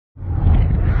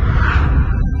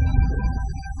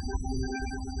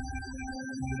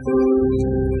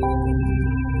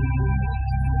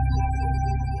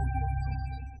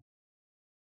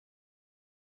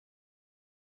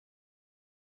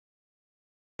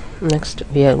Next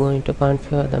we are going to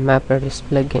configure the MapReduce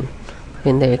plugin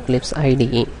in the Eclipse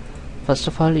IDE. First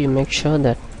of all, you make sure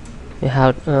that you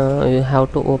have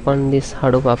to open this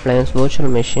Hadoop appliance virtual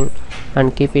machine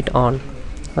and keep it on,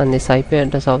 and this IP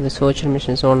address of this virtual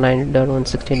machine is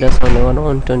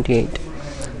 190.160.128.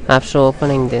 After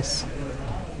opening this,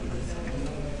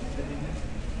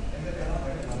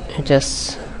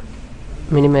 just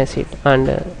minimize it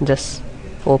and just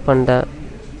open the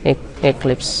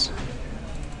Eclipse.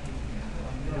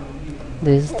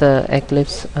 This is the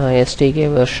Eclipse SDK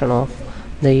version of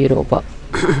the Europa.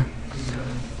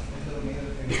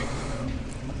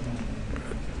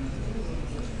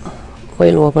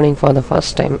 While opening for the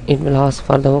first time, it will ask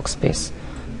for the workspace.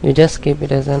 You just keep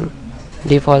it as a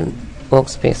default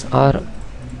workspace, or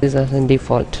this as a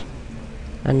default,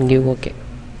 and give OK.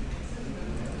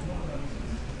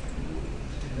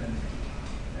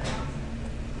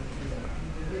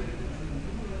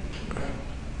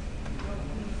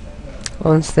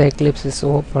 Once the Eclipse is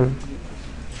open,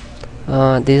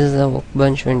 this is the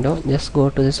workbench window. Just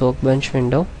go to this workbench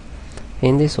window.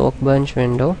 In this workbench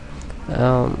window,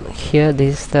 here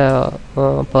this is the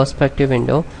perspective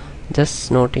window.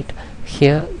 Just note it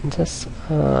here. Just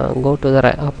go to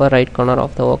the upper right corner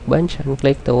of the workbench and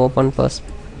click the open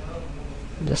perspective.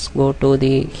 Just go to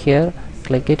the here,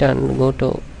 click it and go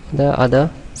to the other,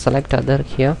 select other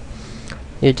here.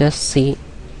 You just see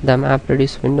the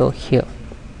MapReduce window here.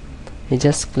 You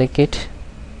just click it,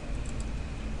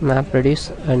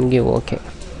 MapReduce, and give OK.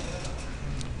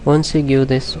 Once you give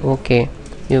this OK,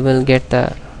 you will get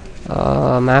the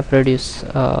MapReduce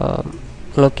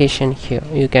location here.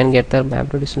 You can get the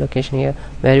MapReduce location here,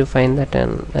 where you find that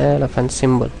an elephant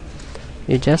symbol.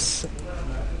 You just,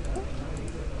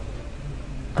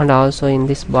 and also in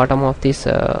this bottom of this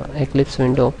Eclipse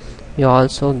window, you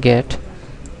also get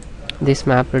this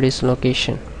MapReduce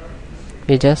location.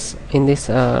 You just, in this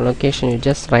location, you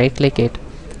just right click it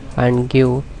and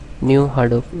give new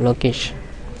Hadoop location.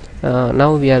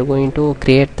 Now we are going to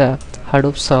create the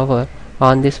Hadoop server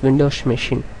on this Windows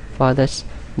machine. For this,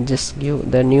 just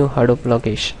give the new Hadoop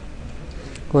location.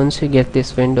 Once you get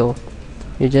this window,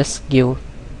 you just give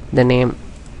the name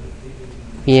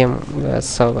VMware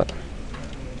server.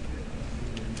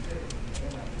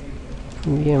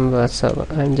 VMware server.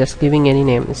 I'm just giving any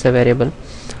name. It's a variable.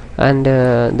 And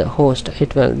the host,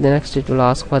 it will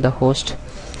ask for the host.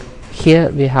 Here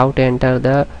we have to enter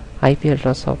the IP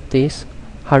address of this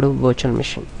Hadoop virtual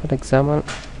machine. For example,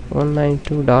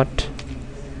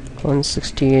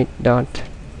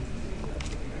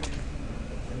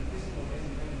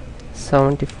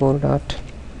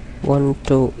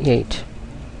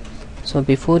 so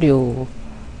before you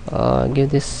give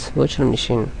this virtual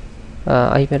machine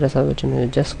IP address of virtual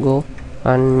machine, just go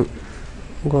and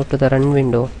go to the run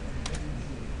window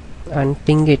and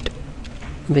ping it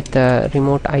with the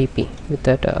remote IP, with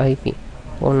that IP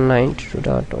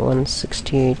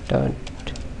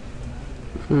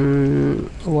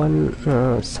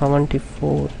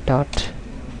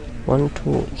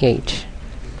 192.168.128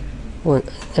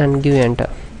 and give enter.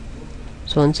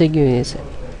 So once you give this,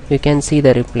 you can see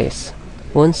the replace.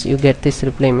 Once you get this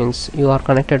replay, means you are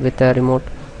connected with the remote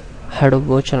Hadoop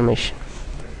virtual machine.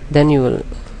 Then you will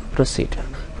proceed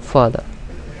further.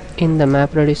 In the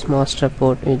MapReduce master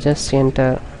port, you just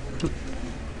enter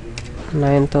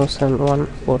 9001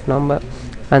 port number,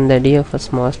 and the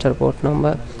DFS master port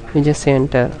number, you just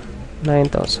enter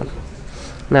 9000.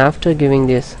 Now after giving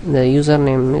this, the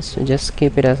username is, just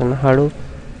keep it as an Hadoop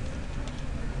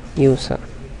user,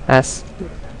 as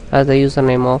the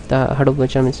username of the Hadoop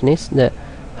virtual machine is the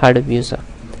Hadoop user.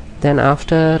 Then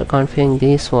after configuring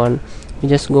this one, you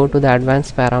just go to the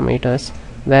advanced parameters,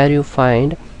 where you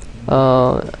find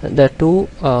the two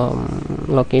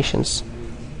locations.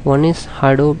 One is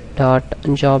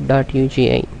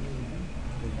hadoop.job.ugi.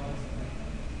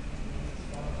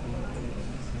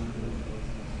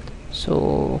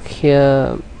 So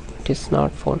here it is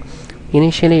not found.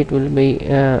 Initially it will be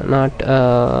not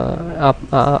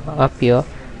up here.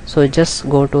 So just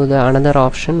go to the another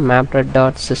option,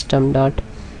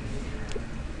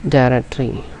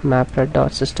 mapred.system.directory,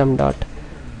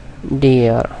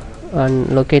 mapred.system.dir, and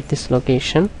locate this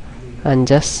location and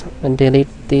just delete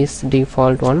this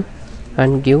default one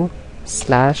and give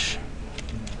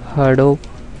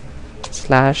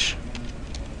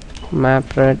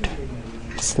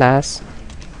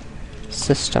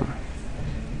 /hadoop/mapred/system.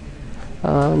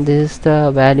 This is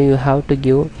the value you have to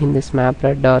give in this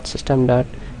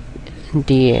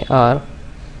mapred.system.dir.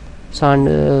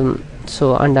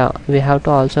 So we have to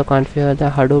also configure the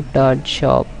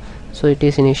hadoop.job. So it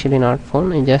is initially not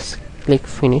found. You just click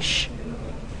finish,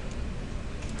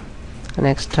 and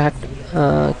extract.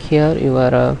 Here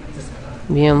your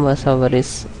VMware server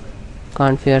is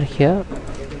configured here,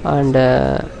 and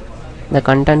the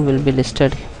content will be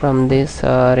listed from this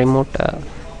remote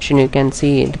machine. You can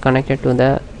see it connected to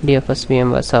the DFS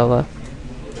VMware server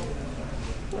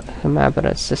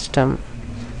MapReduce system.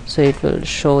 So it will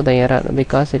show the error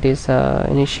because it is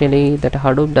initially that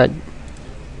Hadoop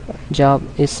job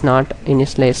is not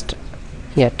initialized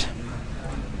yet.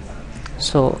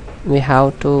 So we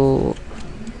have to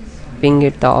ping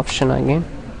it the option again,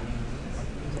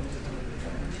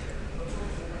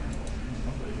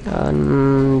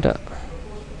 and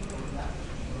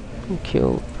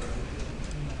queue.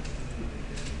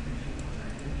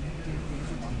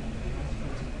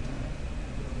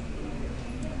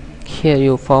 Here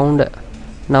you found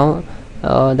now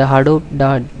the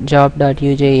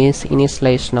Hadoop.job.uj is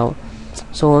initialized now.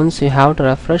 So once you have to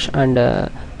refresh, and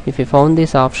if you found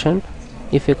this option,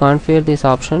 if you configure this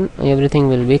option, everything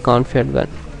will be configured well.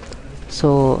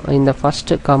 So in the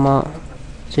first comma,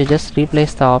 so you just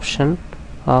replace the option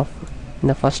of in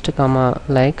the first comma,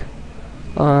 like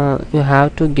you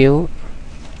have to give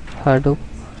Hadoop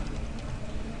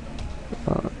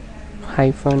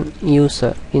hyphen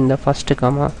user in the first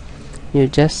comma. You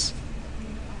just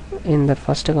in the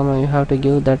first comma you have to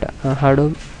give that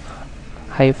Hadoop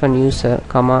hyphen user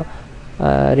comma,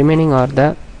 remaining are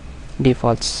the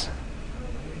defaults,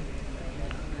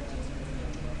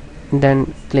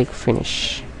 then click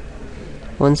finish.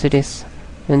 Once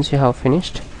you have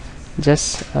finished,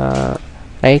 just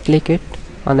right click it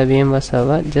on the VMware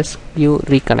server, just give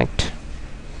reconnect.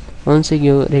 Once you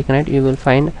give reconnect, you will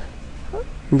find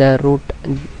the root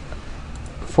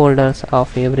folders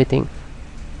of everything,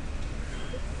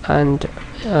 and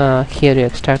here you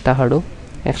extract the Hadoop,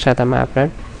 extract the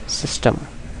MapReduce system.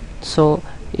 So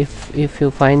if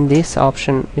you find this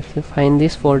option, if you find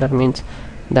this folder, means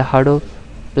the Hadoop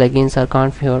plugins are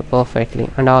configured perfectly.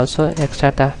 And also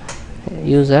extract the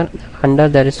user, under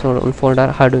there is one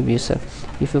folder Hadoop user.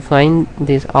 If you find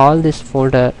all this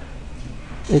folder,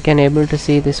 you can able to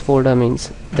see this folder,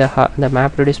 means the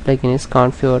MapReduce plugin is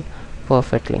configured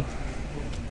perfectly.